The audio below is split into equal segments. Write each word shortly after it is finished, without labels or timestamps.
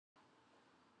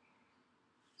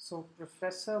So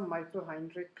Professor Michael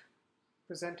Heinrich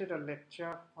presented a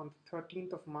lecture on the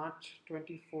 13th of March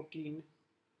 2014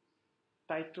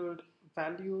 titled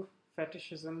Value,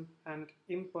 Fetishism and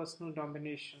Impersonal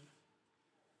Domination.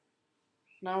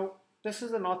 Now, this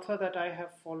is an author that I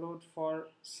have followed for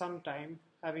some time,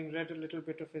 having read a little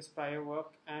bit of his prior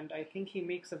work, and I think he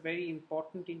makes a very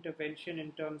important intervention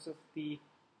in terms of the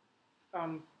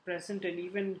present and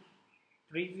even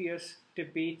previous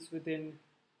debates within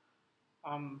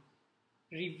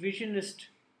revisionist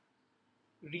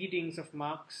readings of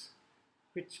Marx,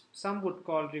 which some would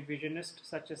call revisionist,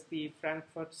 such as the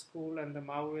Frankfurt School and the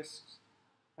Maoists,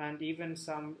 and even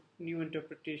some new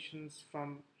interpretations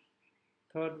from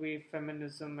third wave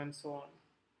feminism and so on.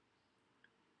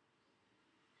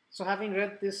 So having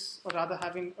read this, or rather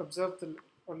having observed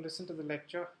or listened to the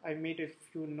lecture, I made a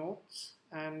few notes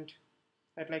and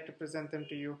I'd like to present them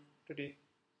to you today.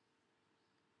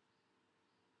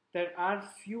 There are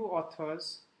few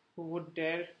authors who would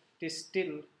dare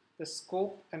distill the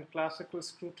scope and classical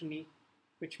scrutiny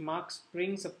which Marx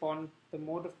brings upon the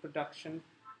mode of production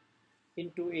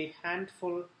into a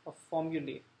handful of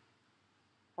formulae,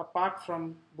 apart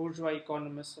from bourgeois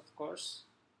economists, of course.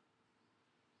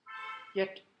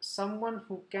 Yet someone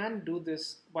who can do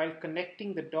this while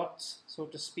connecting the dots, so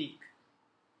to speak,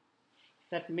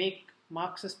 that make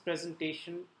Marx's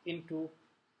presentation into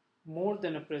more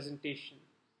than a presentation,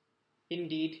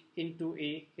 indeed into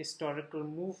a historical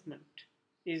movement,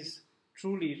 is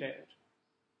truly rare.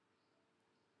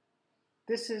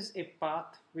 This is a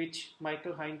path which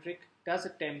Michael Heinrich does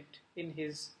attempt in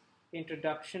his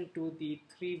introduction to the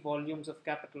 3 volumes of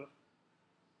Capital,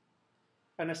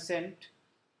 an ascent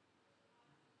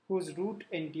whose route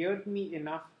endeared me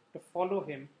enough to follow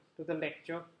him to the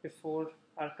lecture before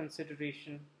our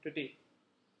consideration today.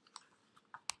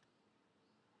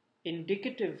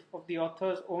 Indicative of the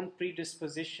author's own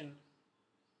predisposition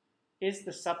is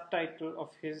the subtitle of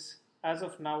his, as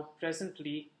of now,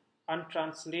 presently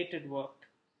untranslated work,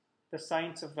 The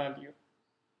Science of Value,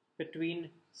 Between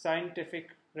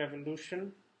Scientific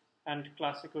Revolution and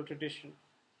Classical Tradition,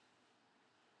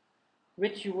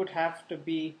 which you would have to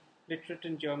be literate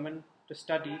in German to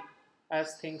study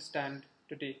as things stand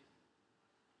today.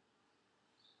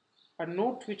 A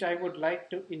note which I would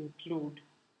like to include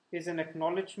is an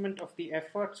acknowledgement of the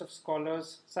efforts of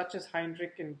scholars such as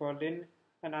Heinrich in Berlin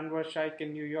and Anwar Shaikh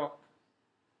in New York,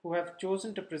 who have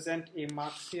chosen to present a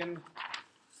Marxian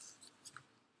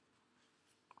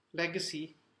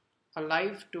legacy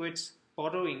alive to its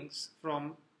borrowings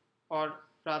from, or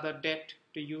rather debt,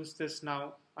 to use this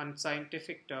now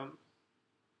unscientific term,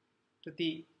 to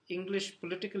the English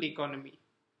political economy,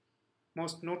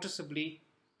 most noticeably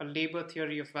a labor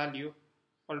theory of value,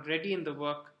 already in the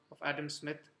work of Adam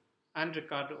Smith and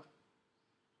Ricardo,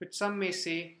 which some may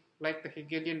say, like the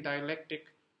Hegelian dialectic,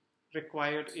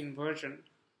 required inversion,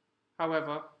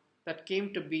 however, that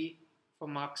came to be for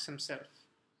Marx himself.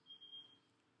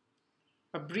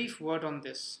 A brief word on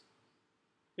this.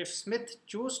 If Smith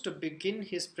chose to begin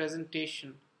his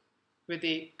presentation with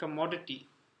a commodity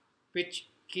which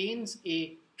gains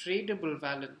a tradable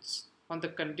valence on the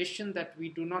condition that we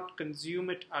do not consume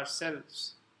it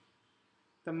ourselves,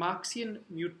 the Marxian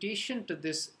mutation to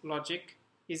this logic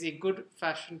is a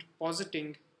good-fashioned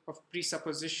positing of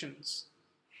presuppositions,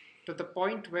 to the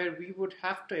point where we would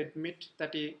have to admit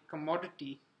that a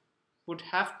commodity would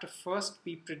have to first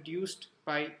be produced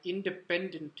by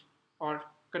independent or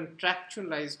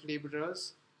contractualized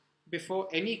laborers before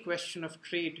any question of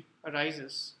trade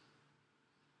arises.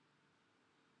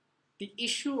 The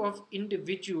issue of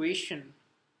individuation,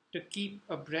 to keep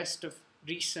abreast of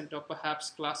recent or perhaps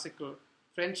classical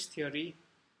French theory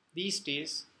these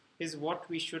days, is what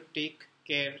we should take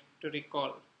care to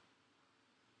recall.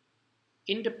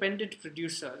 Independent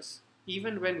producers,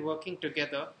 even when working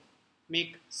together,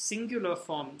 make singular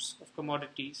forms of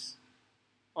commodities,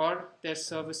 or their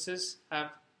services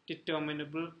have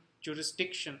determinable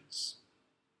jurisdictions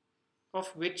of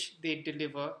which they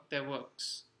deliver their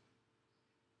works.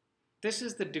 This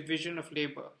is the division of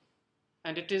labor,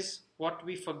 and it is what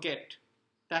we forget,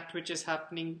 that which is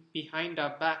happening behind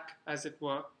our back, as it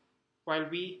were, while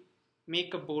we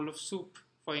make a bowl of soup,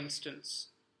 for instance,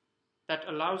 that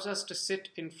allows us to sit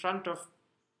in front of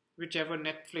whichever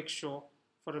Netflix show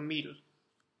for a meal.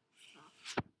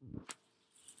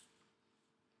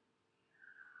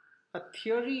 A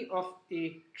theory of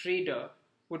a trader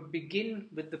would begin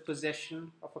with the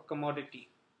possession of a commodity,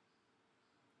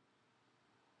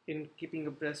 in keeping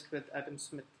abreast with Adam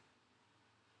Smith.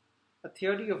 A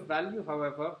theory of value,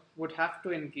 however, would have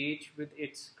to engage with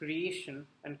its creation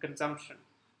and consumption.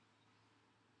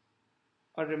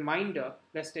 A reminder,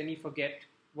 lest any forget,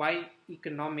 why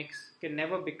economics can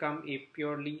never become a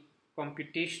purely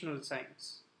computational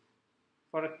science.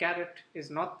 For a carrot is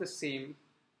not the same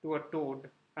to a toad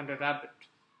and a rabbit.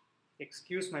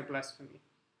 Excuse my blasphemy.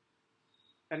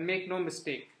 And make no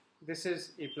mistake, this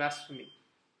is a blasphemy,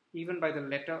 even by the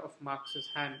letter of Marx's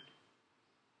hand.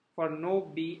 For no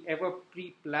bee ever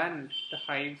pre-planned the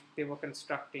hive they were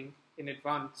constructing in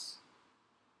advance.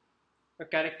 A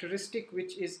characteristic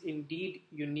which is indeed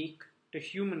unique to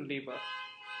human labor,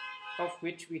 of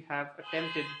which we have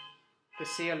attempted to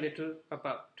say a little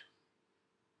about.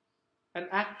 An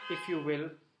act, if you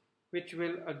will, which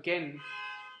again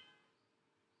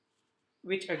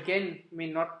may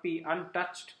not be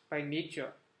untouched by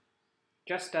nature,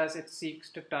 just as it seeks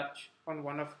to touch on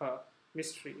one of her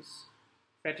mysteries,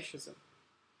 fetishism.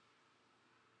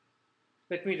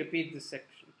 Let me repeat this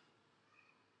section.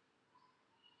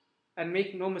 And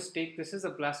make no mistake, this is a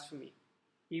blasphemy,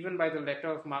 even by the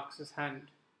letter of Marx's hand.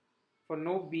 For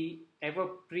no bee ever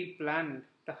pre-planned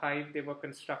the hive they were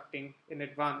constructing in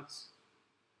advance,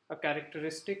 a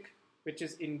characteristic which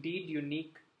is indeed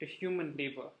unique to human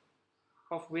labor,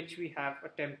 of which we have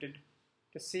attempted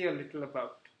to say a little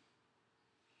about.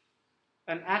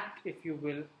 An act, if you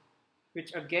will,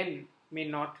 which again may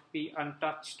not be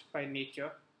untouched by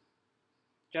nature,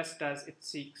 just as it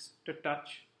seeks to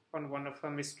touch on one of her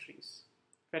mysteries,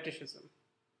 fetishism.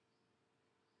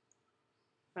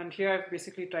 And here I've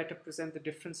basically tried to present the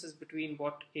differences between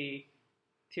what a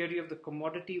theory of the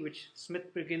commodity, which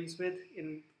Smith begins with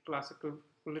in classical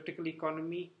political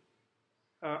economy,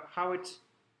 how it's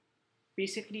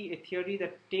basically a theory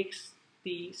that takes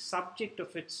the subject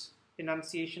of its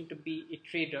enunciation to be a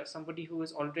trader, somebody who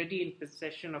is already in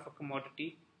possession of a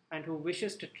commodity and who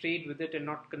wishes to trade with it and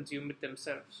not consume it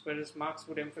themselves. Whereas Marx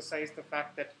would emphasize the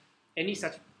fact that any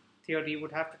such theory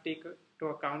would have to take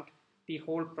into account the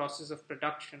whole process of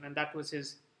production, and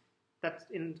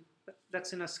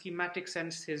that's in a schematic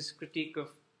sense his critique of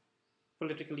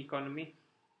political economy.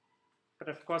 But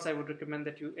of course, I would recommend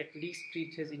that you at least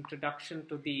read his introduction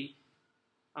to the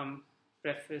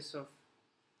preface of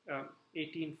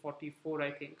 1844,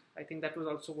 I think. I think that was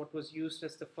also what was used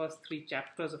as the first 3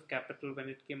 chapters of Capital when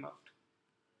it came out.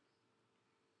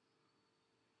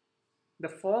 The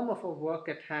form of a work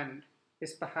at hand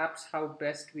is perhaps how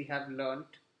best we have learnt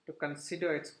to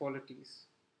consider its qualities.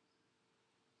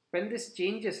 When this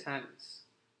changes hands,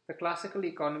 the classical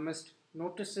economist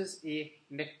notices a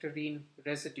nectarine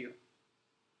residue.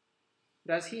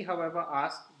 Does he, however,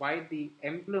 ask why the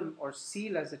emblem or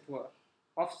seal, as it were,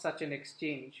 of such an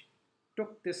exchange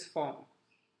took this form?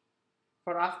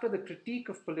 For after the critique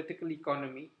of political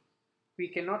economy, we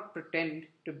cannot pretend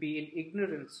to be in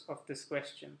ignorance of this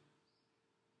question.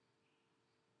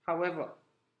 However,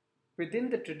 within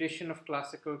the tradition of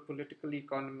classical political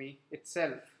economy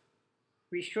itself,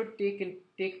 we should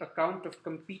take account of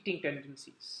competing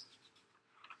tendencies,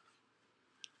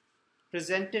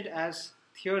 presented as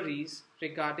theories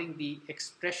regarding the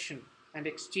expression and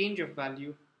exchange of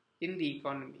value in the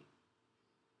economy.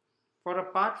 For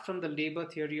apart from the labor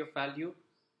theory of value,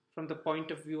 from the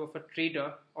point of view of a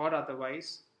trader or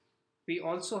otherwise, we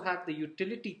also have the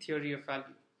utility theory of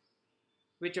value,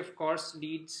 which of course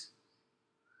leads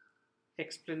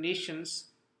explanations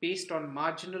based on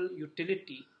marginal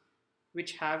utility,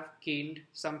 which have gained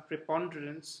some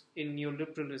preponderance in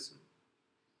neoliberalism.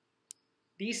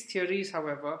 These theories,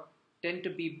 however, tend to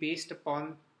be based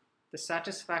upon the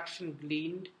satisfaction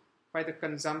gleaned by the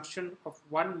consumption of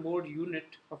one more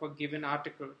unit of a given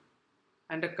article,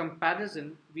 and a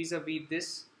comparison vis-a-vis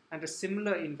this and a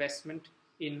similar investment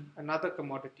in another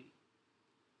commodity.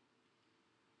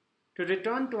 To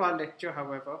return to our lecture,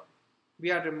 however,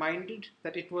 we are reminded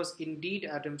that it was indeed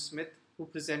Adam Smith who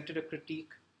presented a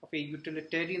critique of a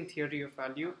utilitarian theory of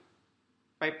value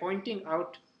by pointing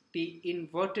out the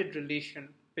inverted relation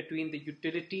between the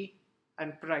utility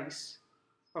and price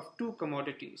of 2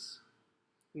 commodities,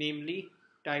 namely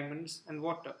diamonds and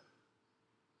water.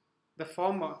 The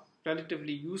former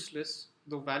relatively useless,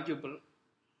 though valuable,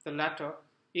 the latter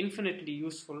infinitely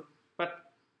useful,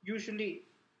 but usually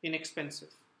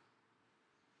inexpensive.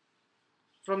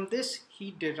 From this,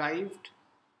 he derived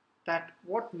that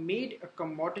what made a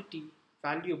commodity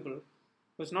valuable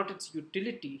was not its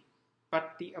utility,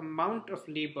 but the amount of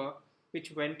labor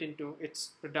which went into its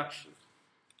production.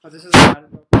 Now, this is a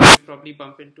paradox you probably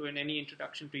bump into in any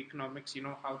introduction to economics. You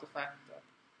know how the fact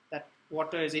that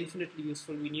water is infinitely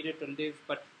useful, we need it to live,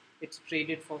 but it's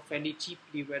traded for fairly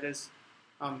cheaply, whereas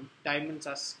diamonds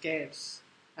are scarce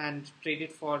and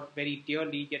traded for very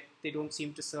dearly, yet they don't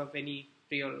seem to serve any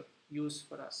real use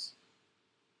for us.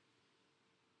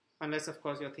 Unless, of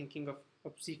course, you're thinking of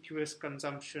obsequious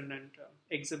consumption and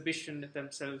exhibition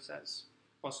themselves as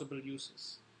possible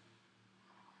uses.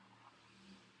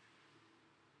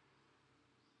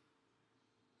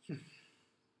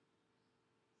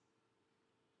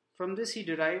 From this, he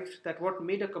derived that what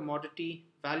made a commodity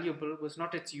valuable was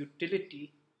not its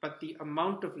utility, but the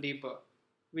amount of labor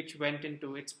which went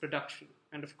into its production.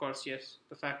 And of course, yes,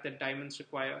 the fact that diamonds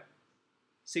require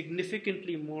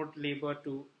significantly more labor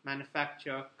to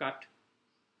manufacture, cut,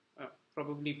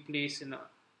 probably place in a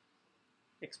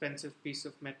expensive piece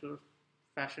of metal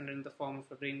fashioned in the form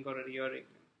of a ring or a earring,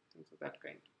 things of that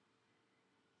kind.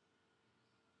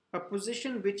 A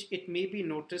position which, it may be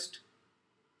noticed,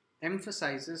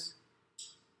 emphasizes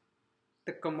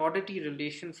the commodity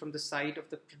relation from the side of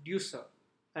the producer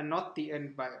and not the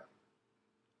end buyer.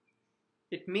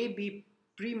 It may be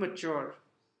premature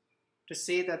to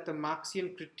say that the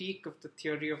Marxian critique of the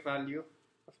theory of value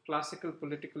of classical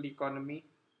political economy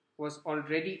was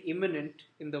already immanent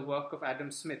in the work of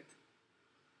Adam Smith,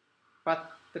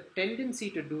 but the tendency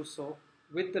to do so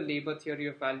with the labor theory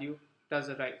of value does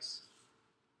arise.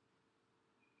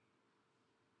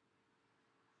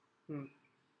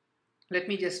 Let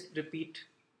me just repeat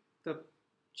the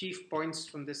chief points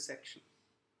from this section.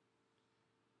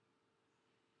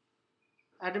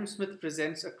 Adam Smith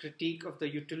presents a critique of the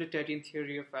utilitarian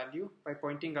theory of value by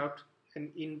pointing out an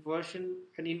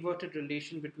inverted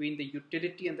relation between the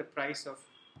utility and the price of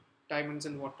diamonds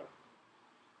and water.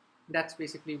 That's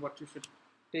basically what you should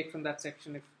take from that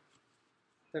section if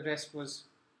the rest was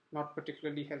not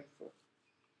particularly helpful.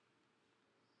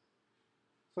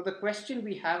 So the question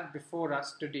we have before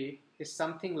us today is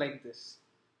something like this.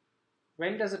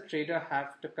 When does a trader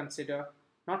have to consider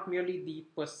not merely the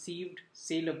perceived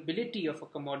salability of a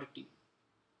commodity,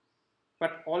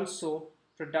 but also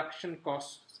production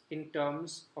costs in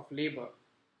terms of labor?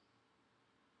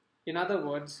 In other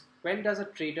words, when does a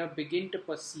trader begin to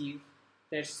perceive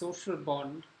their social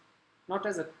bond not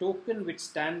as a token which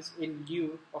stands in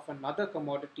lieu of another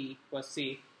commodity per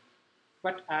se,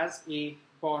 but as a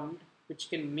bond which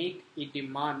can make a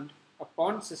demand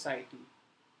upon society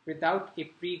without a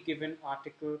pre-given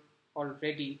article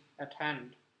already at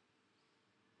hand?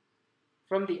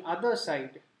 From the other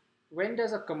side, when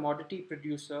does a commodity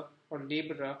producer or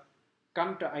laborer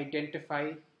come to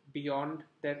identify beyond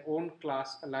their own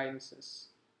class alliances?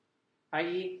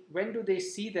 i.e., when do they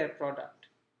see their product,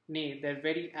 nay, their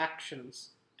very actions,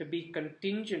 to be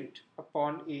contingent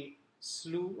upon a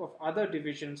slew of other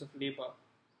divisions of labor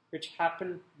which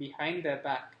happen behind their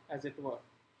back, as it were,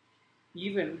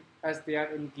 even as they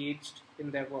are engaged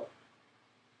in their work?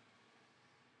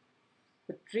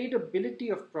 The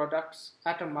tradability of products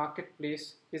at a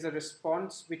marketplace is a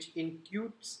response which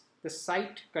intuits the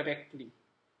site correctly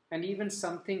and even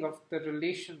something of the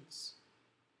relations.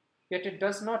 Yet it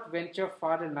does not venture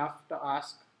far enough to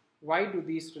ask, why do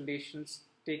these relations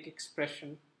take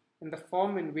expression in the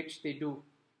form in which they do?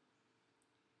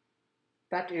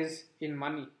 That is, in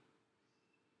money.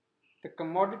 The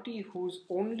commodity whose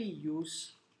only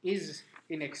use is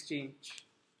in exchange.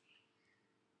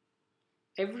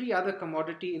 Every other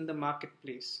commodity in the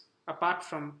marketplace, apart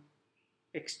from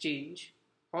exchange,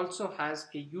 also has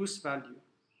a use value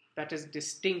that is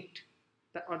distinct,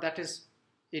 or that is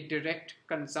a direct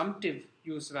consumptive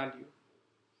use value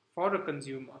for a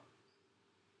consumer.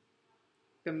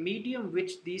 The medium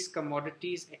which these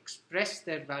commodities express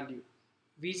their value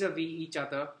vis-a-vis each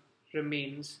other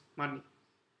remains money.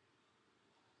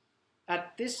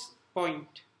 At this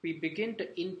point, we begin to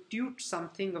intuit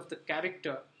something of the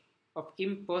character of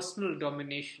impersonal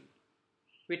domination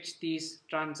which these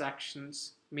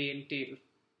transactions may entail.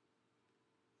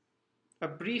 A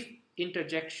brief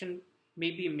interjection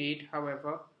may be made,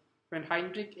 however, when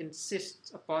Heinrich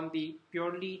insists upon the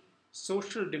purely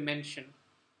social dimension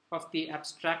of the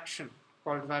abstraction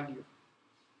called value.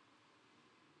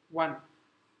 1.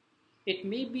 It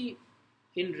may be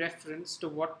in reference to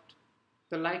what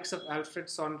the likes of Alfred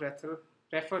Sohn Rethel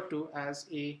refer to as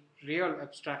a real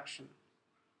abstraction.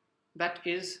 That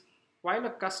is, while a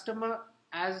customer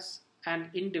as an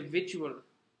individual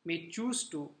may choose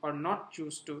to or not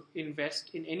choose to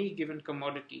invest in any given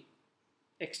commodity,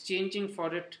 exchanging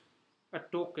for it a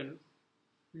token,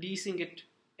 leasing it,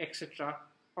 etc.,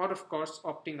 or of course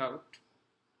opting out,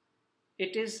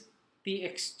 it is the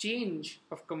exchange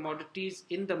of commodities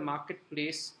in the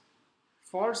marketplace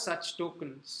for such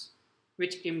tokens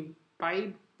which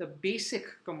imbibe the basic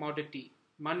commodity,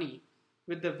 money,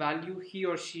 with the value he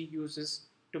or she uses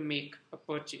to make a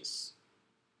purchase.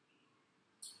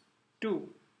 2.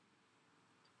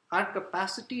 Our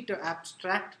capacity to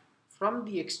abstract from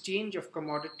the exchange of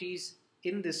commodities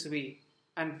in this way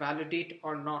and validate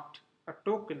or not a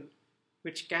token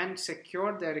which can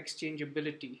secure their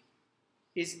exchangeability,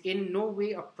 is in no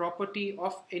way a property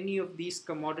of any of these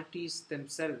commodities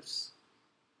themselves.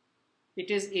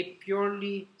 It is a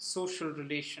purely social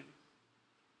relation.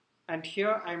 And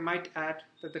here I might add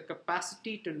that the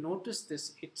capacity to notice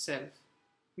this itself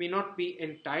may not be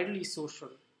entirely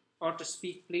social, or to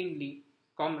speak plainly,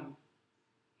 common,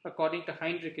 according to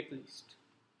Heinrich at least.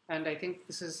 And I think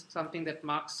this is something that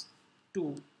Marx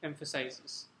too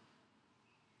emphasizes.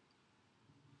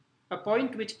 A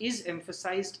point which is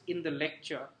emphasized in the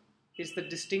lecture is the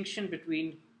distinction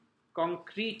between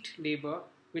concrete labor,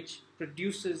 which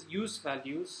produces use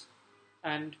values,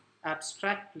 and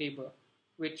abstract labor,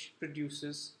 which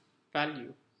produces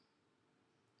value.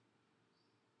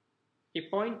 A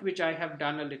point which I have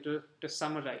done a little to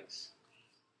summarize.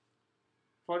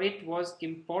 For it was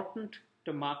important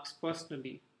to Marx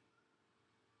personally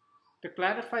to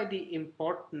clarify the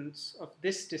importance of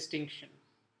this distinction.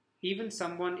 Even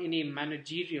someone in a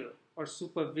managerial or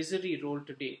supervisory role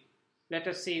today, let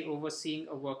us say overseeing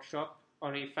a workshop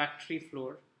or a factory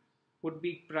floor, would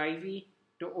be privy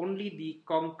to only the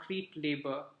concrete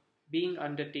labor being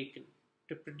undertaken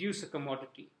to produce a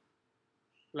commodity,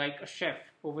 like a chef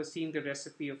overseeing the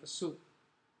recipe of a soup.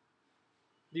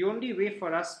 The only way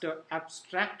for us to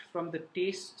abstract from the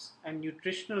tastes and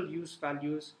nutritional use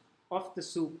values of the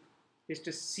soup is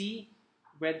to see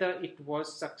whether it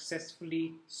was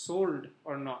successfully sold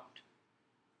or not.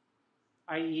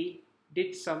 I.e.,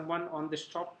 did someone on the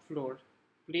shop floor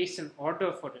place an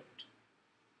order for it?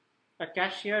 A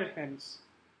cashier, hence,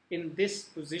 in this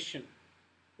position,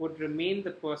 would remain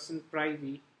the person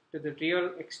privy to the real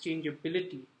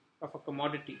exchangeability of a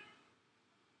commodity.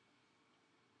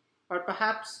 Or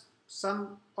perhaps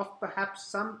some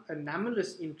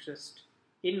anomalous interest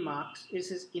in Marx is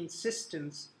his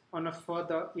insistence on a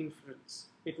further inference,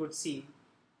 it would seem,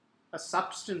 a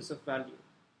substance of value,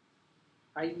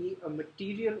 i.e., a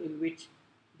material in which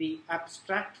the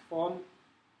abstract form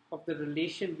of the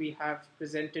relation we have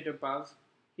presented above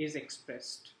is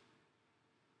expressed.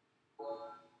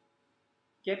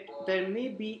 Yet there may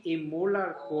be a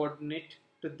molar coordinate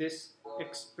to this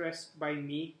expressed by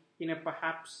me in a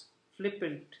perhaps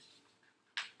flippant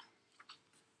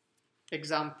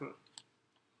example.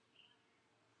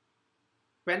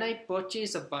 When I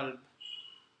purchase a bulb,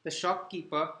 the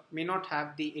shopkeeper may not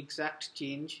have the exact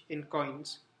change in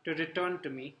coins to return to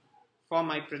me for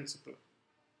my principal.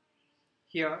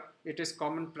 Here, it is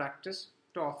common practice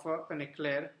to offer an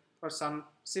eclair or some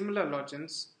similar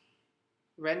lodgance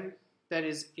when there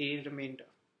is a remainder.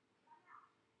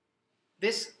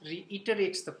 This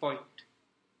reiterates the point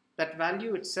that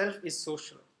value itself is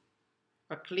social.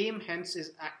 A claim hence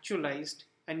is actualized,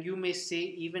 and you may say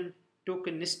even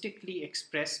tokenistically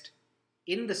expressed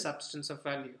in the substance of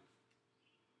value.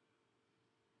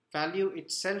 Value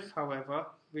itself, however,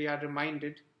 we are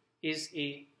reminded, is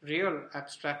a real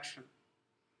abstraction,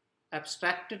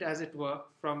 abstracted as it were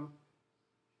from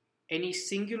any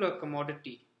singular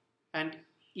commodity and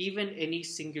even any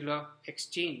singular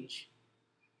exchange.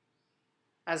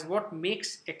 As what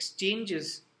makes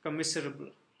exchanges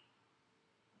commiserable,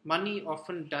 money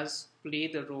often does play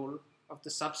the role of the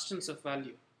substance of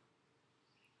value.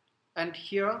 And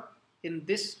here, in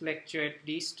this lecture at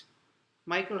least,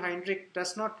 Michael Heinrich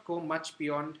does not go much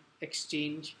beyond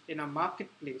exchange in a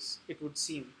marketplace, it would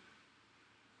seem.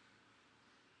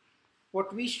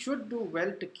 What we should do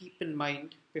well to keep in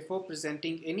mind before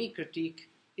presenting any critique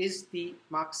is the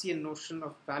Marxian notion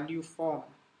of value form,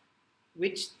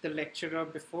 which the lecturer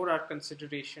before our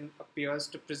consideration appears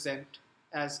to present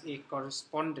as a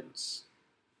correspondence.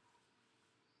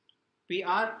 We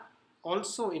are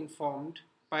also informed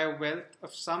by a wealth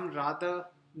of some rather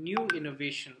new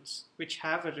innovations which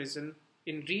have arisen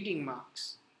in reading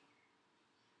Marx,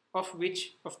 of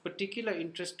which of particular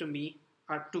interest to me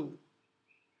are two.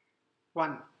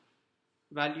 One,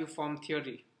 value form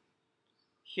theory.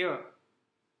 Here,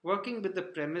 working with the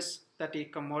premise that a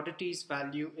commodity's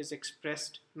value is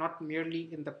expressed not merely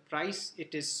in the price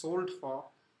it is sold for,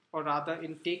 or rather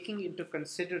in taking into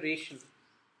consideration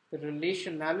the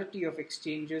relationality of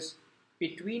exchanges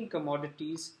between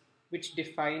commodities which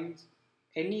defines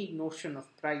any notion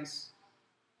of price,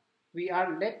 we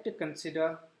are led to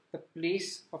consider the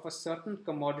place of a certain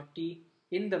commodity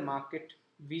in the market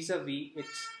vis-a-vis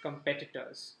its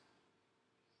competitors.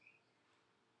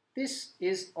 This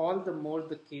is all the more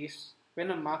the case when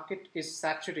a market is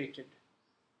saturated,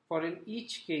 for in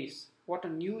each case what a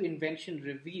new invention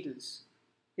reveals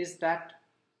is that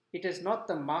it is not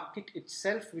the market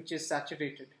itself which is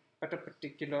saturated, but a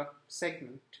particular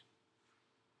segment.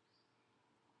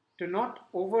 To not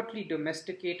overtly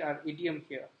domesticate our idiom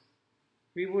here,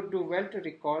 We would do well to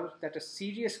recall that a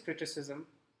serious criticism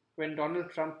when Donald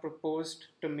Trump proposed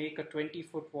to make a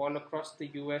 20-foot wall across the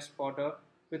US border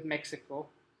with Mexico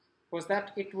was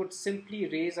that it would simply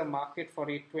raise a market for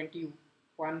a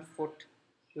 21-foot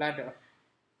ladder.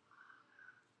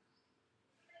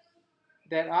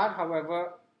 There are,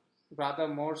 however, rather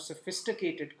more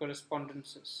sophisticated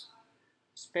correspondences,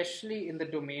 especially in the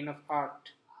domain of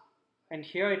art, and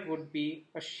here it would be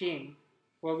a shame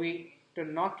were we to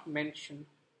not mention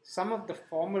some of the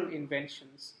formal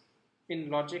inventions, in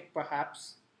logic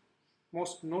perhaps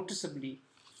most noticeably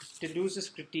Deleuze's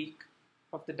critique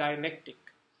of the dialectic,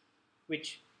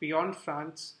 which beyond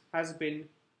France has been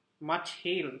much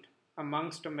hailed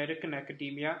amongst American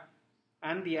academia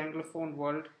and the Anglophone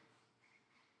world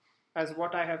as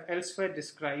what I have elsewhere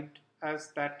described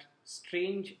as that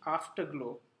strange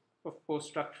afterglow of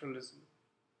post-structuralism.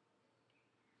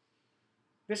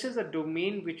 This is a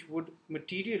domain which would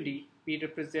materially be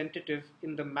representative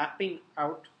in the mapping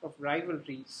out of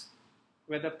rivalries,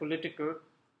 whether political,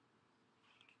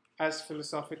 as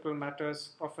philosophical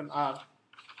matters often are,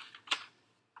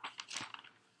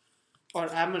 or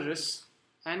amorous,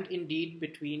 and indeed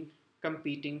between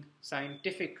competing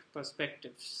scientific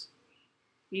perspectives,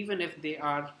 even if they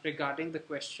are regarding the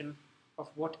question of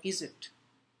what is it?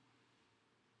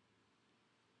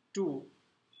 2.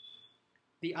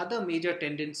 The other major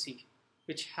tendency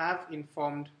which have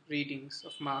informed readings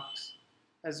of Marx,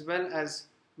 as well as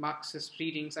Marxist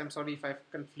readings, I'm sorry if I've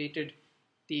conflated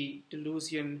the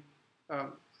Deleuzian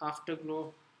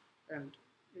afterglow and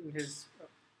in his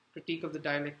critique of the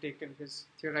dialectic and his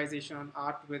theorization on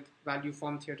art with value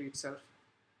form theory itself,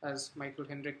 as Michael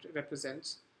Heinrich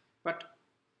represents. But,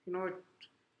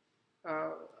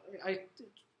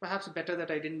 perhaps better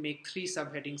that I didn't make 3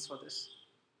 subheadings for this.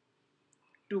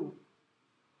 2.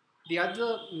 The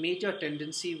other major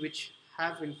tendency which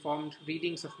have informed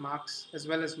readings of Marx as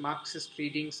well as Marxist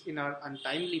readings in our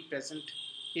untimely present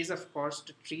is, of course,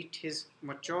 to treat his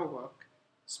mature work,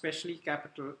 especially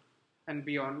Capital and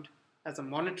beyond, as a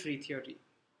monetary theory.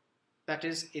 That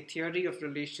is, a theory of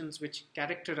relations which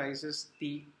characterizes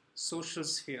the social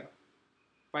sphere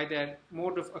by their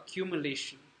mode of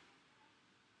accumulation.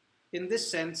 In this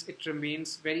sense, it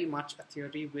remains very much a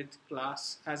theory with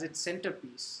class as its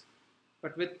centerpiece,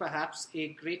 but with perhaps a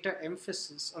greater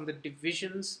emphasis on the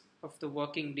divisions of the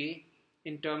working day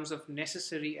in terms of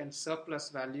necessary and surplus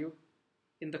value,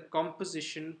 in the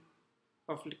composition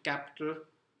of capital,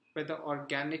 whether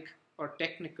organic or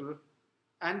technical,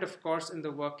 and of course in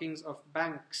the workings of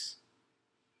banks.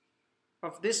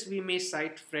 Of this we may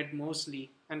cite Fred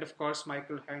Moseley and of course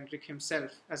Michael Heinrich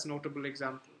himself as notable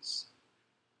examples.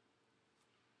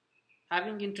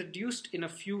 Having introduced in a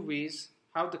few ways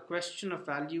how the question of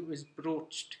value is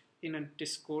broached in a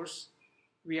discourse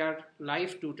we are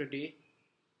live to today,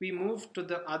 we move to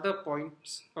the other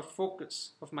points of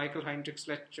focus of Michael Heinrich's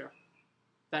lecture,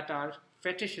 that are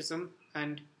fetishism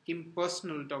and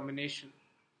impersonal domination.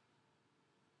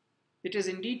 It is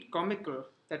indeed comical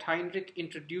that Heinrich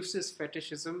introduces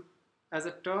fetishism as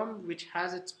a term which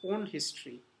has its own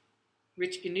history,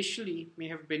 which initially may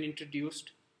have been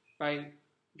introduced by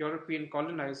European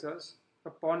colonizers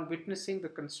upon witnessing the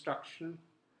construction,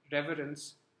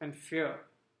 reverence, and fear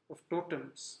of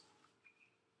totems.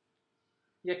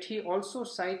 Yet he also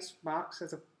cites Marx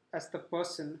as the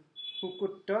person who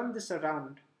could turn this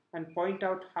around and point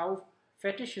out how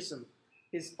fetishism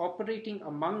is operating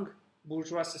among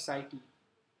bourgeois society,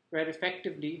 where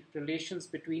effectively relations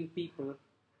between people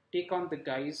take on the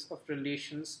guise of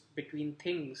relations between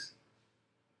things,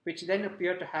 which then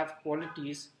appear to have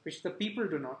qualities which the people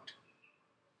do not.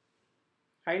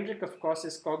 Heinrich, of course,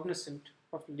 is cognizant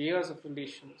of layers of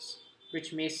relations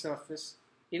which may surface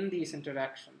in these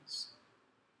interactions.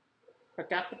 A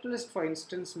capitalist, for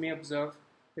instance, may observe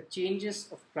the changes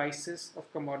of prices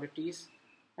of commodities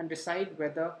and decide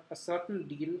whether a certain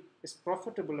deal is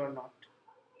profitable or not.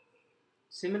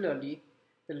 Similarly,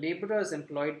 the laborers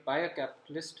employed by a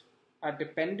capitalist are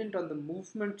dependent on the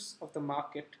movements of the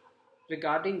market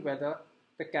regarding whether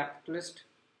the capitalist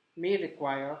may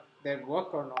require their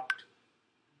work or not.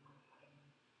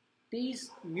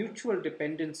 These mutual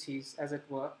dependencies, as it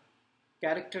were,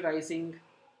 characterizing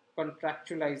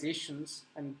contractualizations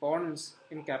and bonds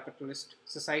in capitalist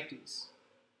societies.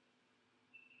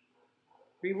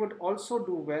 We would also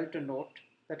do well to note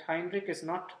that Heinrich is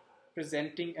not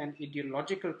presenting an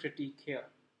ideological critique here.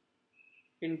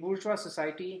 In bourgeois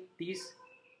society, these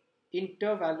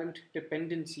intervalent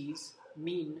dependencies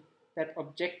mean that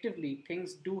objectively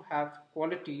things do have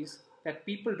qualities that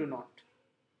people do not.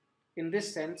 In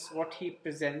this sense, what he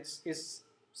presents is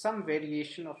some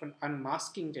variation of an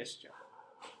unmasking gesture.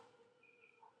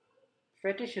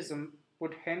 Fetishism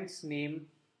would hence name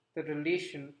the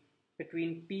relation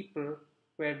between people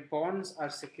where bonds are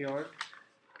secured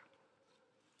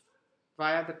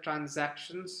via the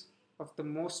transactions of the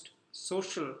most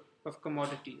social of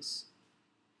commodities.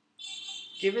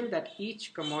 Given that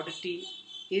each commodity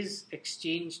is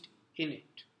exchanged in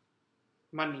it,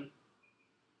 money,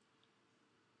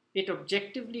 it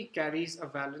objectively carries a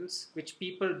valence which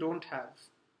people don't have.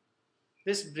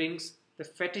 This brings the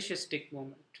fetishistic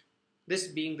moment. This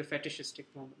being the fetishistic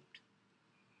moment.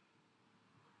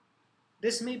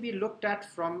 This may be looked at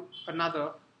from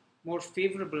another, more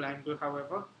favorable angle,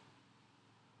 however.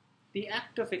 The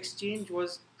act of exchange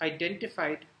was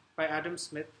identified by Adam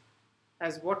Smith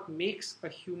as what makes a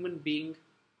human being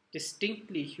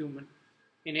distinctly human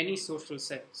in any social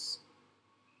sense.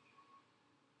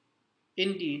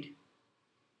 Indeed,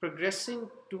 progressing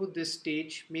to this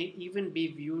stage may even be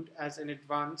viewed as an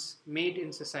advance made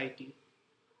in society,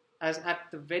 as at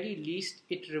the very least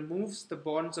it removes the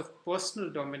bonds of personal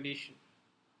domination,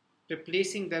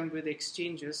 replacing them with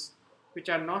exchanges which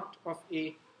are not of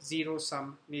a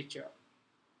zero-sum nature.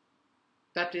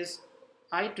 That is,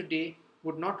 I today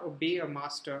would not obey a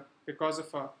master because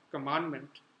of a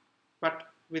commandment, but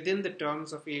within the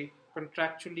terms of a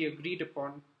contractually agreed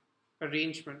upon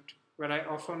arrangement where I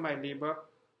offer my labor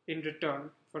in return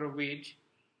for a wage,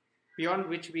 beyond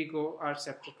which we go our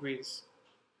separate ways.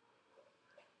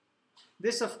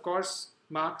 This, of course,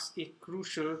 marks a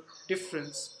crucial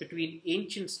difference between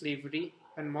ancient slavery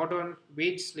and modern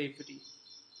wage slavery.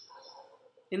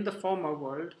 In the former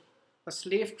world, a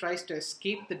slave tries to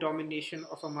escape the domination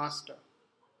of a master.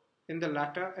 In the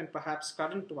latter, and perhaps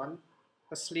current one,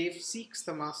 a slave seeks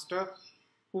the master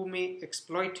who may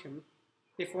exploit him,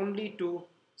 if only to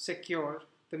secure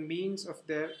the means of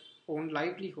their own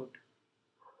livelihood.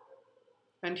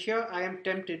 And here I am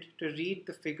tempted to read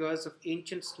the figures of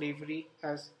ancient slavery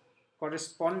as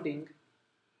corresponding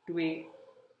to a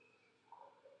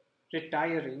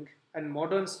retiring and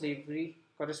modern slavery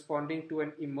corresponding to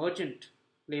an emergent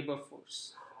labor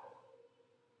force.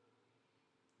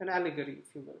 An allegory,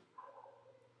 if you will.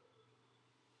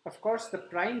 Of course, the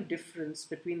prime difference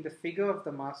between the figure of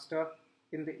the master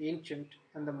in the ancient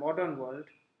and the modern world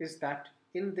is that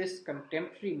in this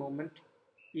contemporary moment,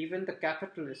 even the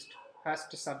capitalist has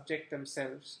to subject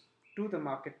themselves to the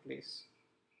marketplace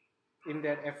in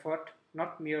their effort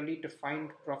not merely to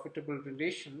find profitable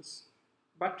relations,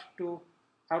 but to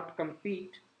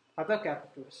outcompete other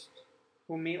capitalists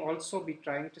who may also be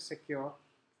trying to secure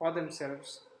for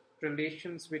themselves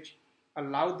relations which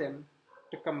allow them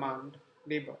to command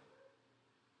labor.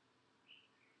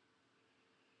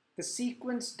 The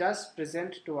sequence does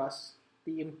present to us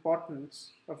the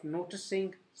importance of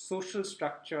noticing social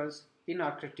structures in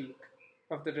our critique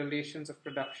of the relations of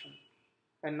production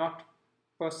and not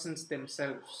persons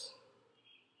themselves.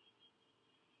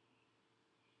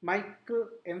 Michael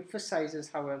emphasizes,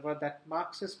 however, that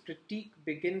Marx's critique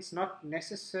begins not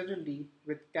necessarily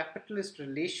with capitalist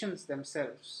relations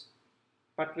themselves,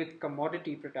 but with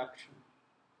commodity production.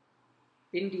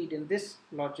 Indeed, in this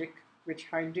logic, which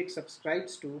Heinrich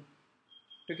subscribes to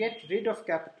get rid of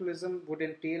capitalism would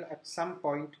entail at some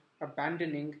point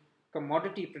abandoning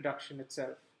commodity production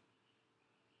itself.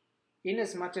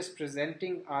 Inasmuch as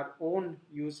presenting our own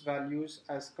use values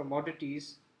as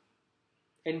commodities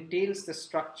entails the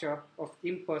structure of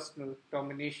impersonal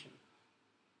domination.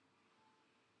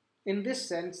 In this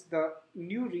sense, the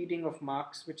new reading of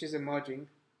Marx which is emerging,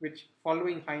 which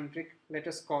following Heinrich let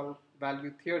us call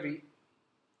value theory,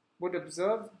 would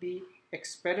observe the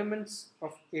experiments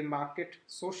of a market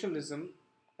socialism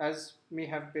as may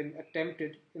have been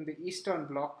attempted in the Eastern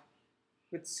Bloc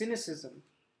with cynicism,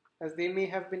 as they may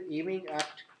have been aiming at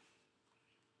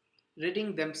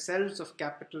ridding themselves of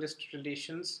capitalist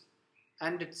relations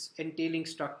and its entailing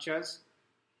structures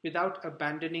without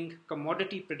abandoning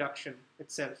commodity production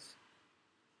itself.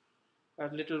 A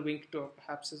little wink to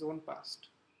perhaps his own past.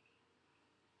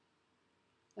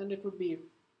 And it would be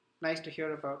nice to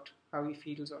hear about how he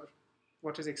feels or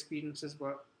what his experiences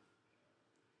were,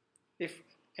 if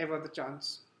ever the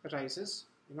chance arises,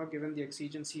 given the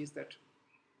exigencies that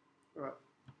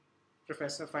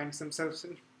professor finds themselves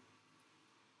in.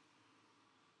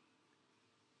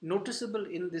 Noticeable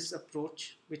in this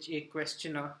approach, which a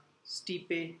questioner,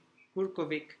 Stipe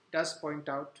Kurkovic, does point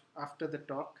out after the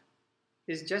talk,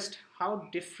 is just how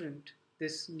different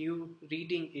this new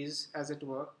reading is, as it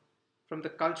were, from the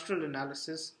cultural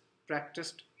analysis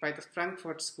practiced by the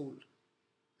Frankfurt School,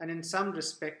 and in some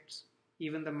respects,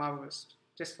 even the Maoist.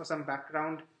 Just for some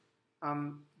background,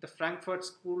 the Frankfurt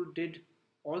School did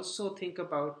also think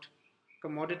about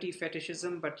commodity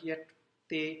fetishism, but yet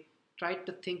they tried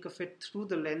to think of it through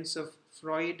the lens of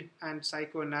Freud and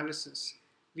psychoanalysis,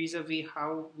 vis-a-vis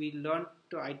how we learn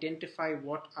to identify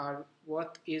what our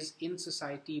worth is in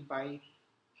society by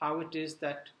how it is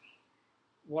that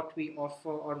what we offer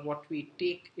or what we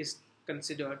take is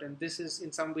considered. And this is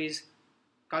in some ways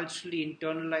culturally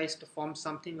internalized to form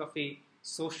something of a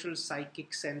social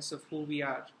psychic sense of who we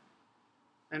are.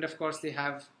 And of course, they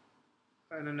have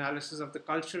an analysis of the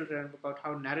cultural realm about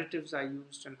how narratives are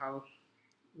used and how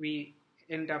we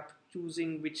end up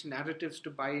choosing which narratives to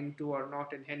buy into or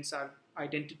not, and hence our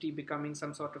identity becoming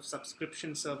some sort of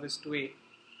subscription service to a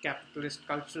capitalist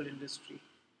cultural industry.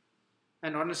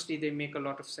 And honestly, they make a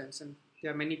lot of sense, and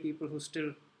there are many people who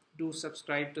still do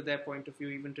subscribe to their point of view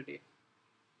even today.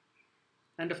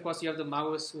 And of course, you have the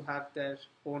Maoists who have their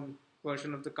own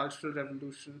version of the Cultural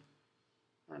Revolution.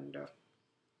 And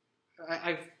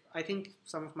I think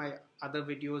some of my other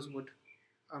videos would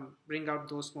bring out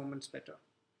those moments better.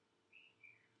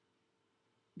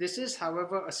 This is,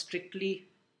 however, a strictly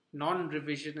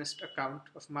non-revisionist account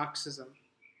of Marxism,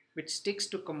 which sticks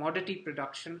to commodity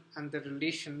production and the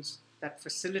relations that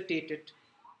facilitate it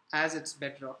as its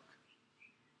bedrock.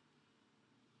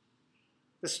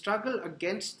 The struggle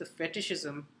against the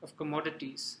fetishism of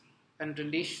commodities and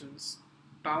relations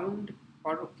bound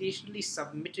or occasionally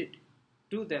submitted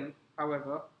to them,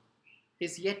 however,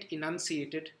 is yet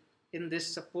enunciated in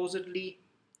this supposedly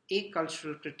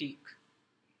acultural critique,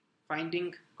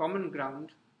 finding common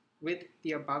ground with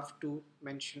the above two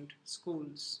mentioned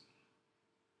schools,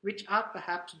 which are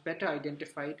perhaps better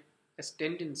identified as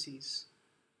tendencies.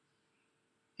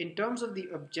 In terms of the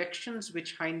objections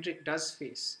which Heinrich does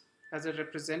face as a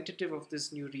representative of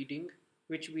this new reading,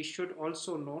 which we should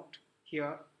also note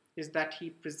here, is that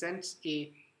he presents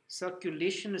a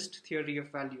circulationist theory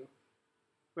of value,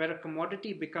 where a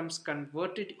commodity becomes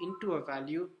converted into a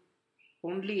value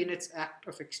only in its act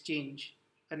of exchange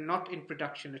and not in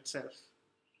production itself.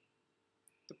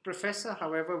 The professor,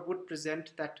 however, would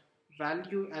present that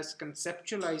value as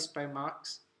conceptualized by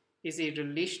Marx is a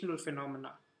relational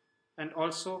phenomena, and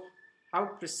also how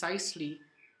precisely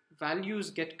values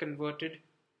get converted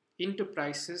into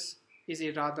prices is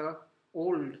a rather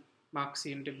old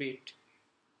Marxian debate.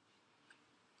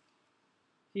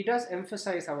 He does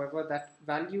emphasize, however, that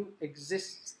value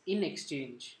exists in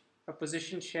exchange, a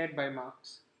position shared by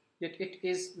Marx, yet it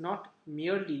is not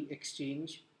merely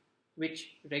exchange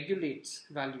which regulates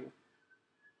value.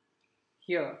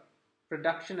 Here,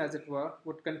 production, as it were,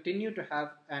 would continue to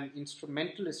have an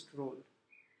instrumentalist role,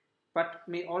 but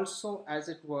may also, as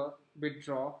it were,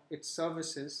 withdraw its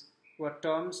services were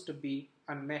terms to be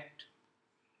unmet.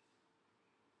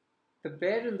 The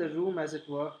bear in the room, as it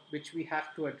were, which we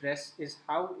have to address is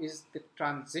how is the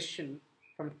transition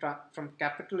from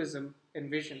capitalism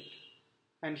envisioned?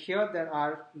 And here there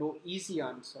are no easy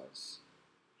answers.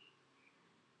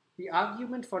 The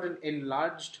argument for an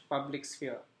enlarged public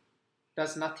sphere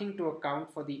does nothing to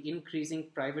account for the increasing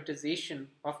privatization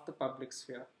of the public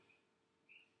sphere.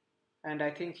 And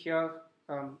I think here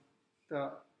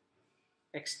the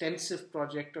extensive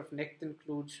project of Necht and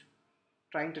Kluge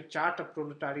trying to chart a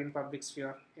proletarian public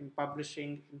sphere in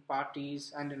publishing, in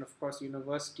parties, and in, of course,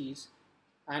 universities,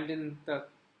 and in the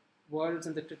worlds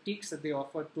and the critiques that they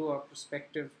offer to a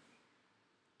prospective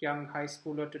young high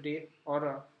schooler today or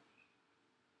a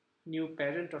new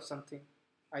parent or something,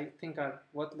 I think are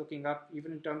worth looking up,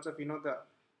 even in terms of, the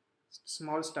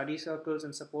small study circles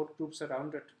and support groups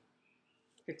around it.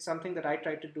 It's something that I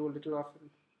tried to do a little of in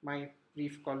my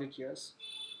brief college years.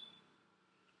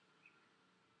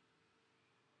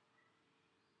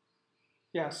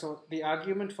 Yeah, so the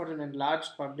argument for an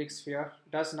enlarged public sphere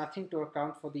does nothing to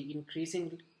account for the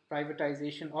increasing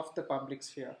privatization of the public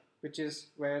sphere, which is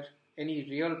where any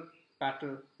real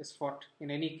battle is fought in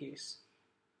any case.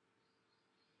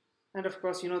 And of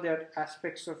course, there are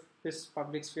aspects of this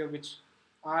public sphere which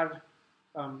are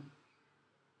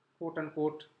quote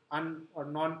unquote or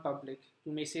non-public.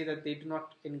 You may say that they do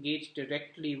not engage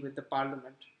directly with the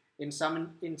parliament. In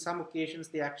some occasions,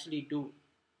 they actually do.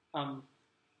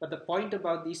 But the point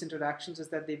about these interactions is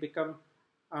that they become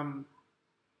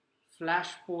flash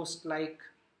post-like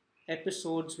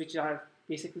episodes which are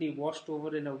basically washed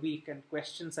over in a week, and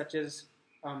questions such as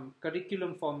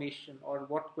curriculum formation or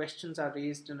what questions are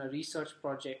raised in a research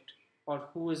project or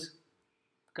who is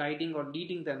guiding or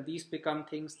leading them, these become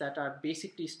things that are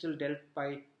basically still dealt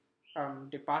by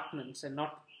departments and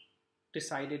not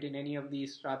decided in any of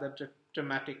these rather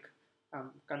dramatic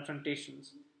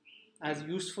confrontations. As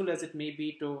useful as it may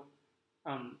be to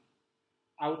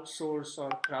outsource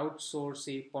or crowdsource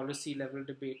a policy level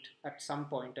debate at some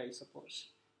point, I suppose.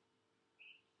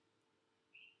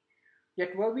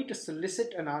 Yet were we to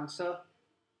solicit an answer,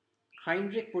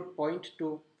 Heinrich would point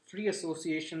to free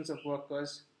associations of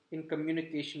workers in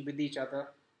communication with each other,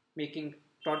 making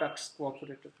products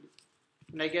cooperatively.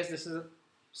 And I guess this is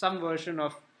some version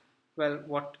of, well,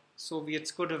 what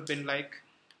Soviets could have been like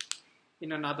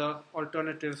in another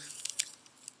alternative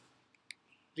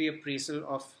reappraisal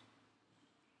of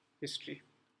history.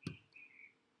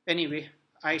 Anyway,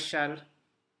 I shall,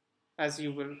 as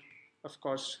you will, of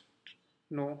course,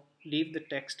 know, leave the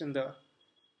text in the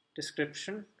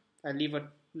description. I'll leave a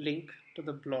link to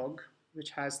the blog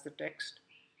which has the text.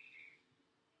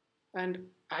 And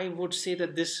I would say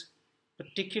that this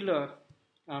particular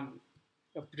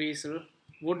appraisal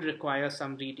would require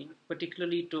some reading,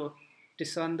 particularly to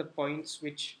discern the points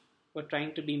which were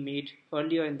trying to be made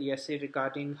earlier in the essay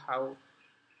regarding how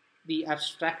the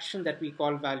abstraction that we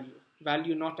call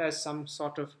value not as some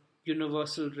sort of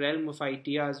universal realm of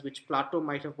ideas which Plato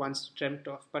might have once dreamt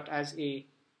of, but as a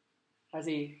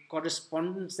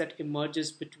correspondence that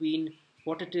emerges between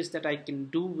what it is that I can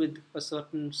do with a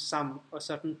certain sum, a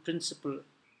certain principle,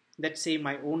 let's say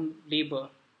my own labor,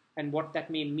 and what that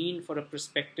may mean for a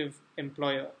prospective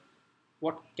employer.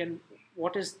 What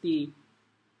is the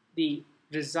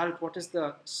result, what is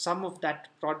the sum of that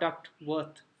product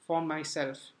worth for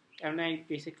myself? And I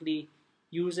basically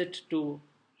use it to,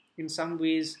 in some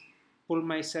ways, pull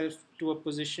myself to a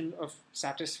position of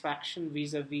satisfaction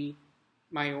vis-a-vis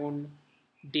my own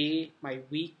day, my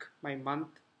week, my month.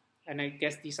 And I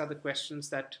guess these are the questions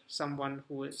that someone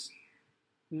who is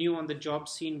new on the job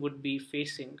scene would be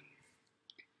facing.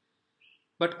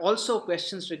 But also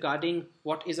questions regarding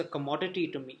what is a commodity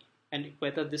to me, and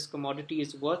whether this commodity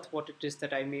is worth what it is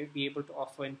that I may be able to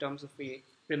offer in terms of a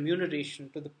remuneration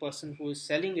to the person who is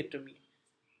selling it to me.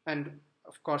 And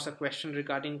of course, a question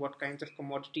regarding what kinds of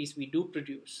commodities we do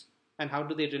produce and how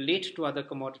do they relate to other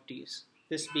commodities.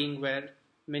 This being where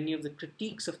many of the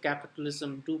critiques of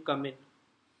capitalism do come in.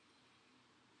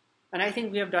 And I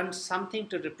think we have done something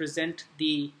to represent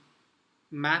the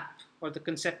map or the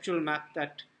conceptual map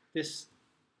that this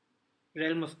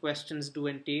realm of questions do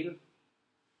entail,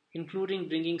 including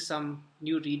bringing some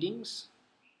new readings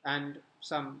and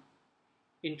some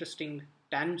interesting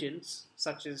tangents,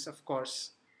 such as, of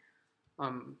course,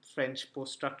 French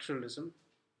post-structuralism.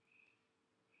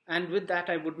 And with that,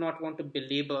 I would not want to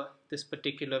belabor this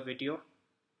particular video.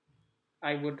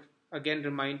 I would again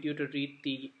remind you to read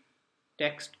the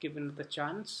text given the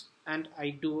chance, and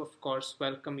I do, of course,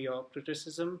 welcome your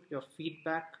criticism, your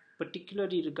feedback,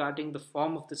 particularly regarding the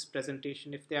form of this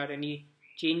presentation. If there are any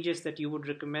changes that you would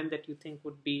recommend that you think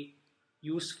would be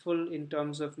useful in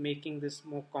terms of making this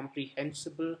more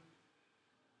comprehensible.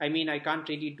 I mean, I can't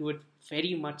really do it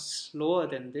very much slower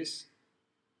than this.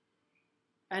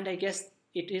 And I guess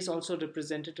it is also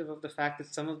representative of the fact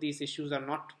that some of these issues are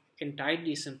not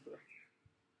entirely simple,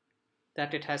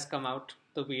 that it has come out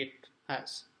the way it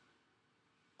has.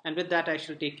 And with that, I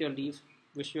shall take your leave.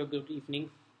 Wish you a good evening.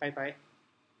 Bye-bye.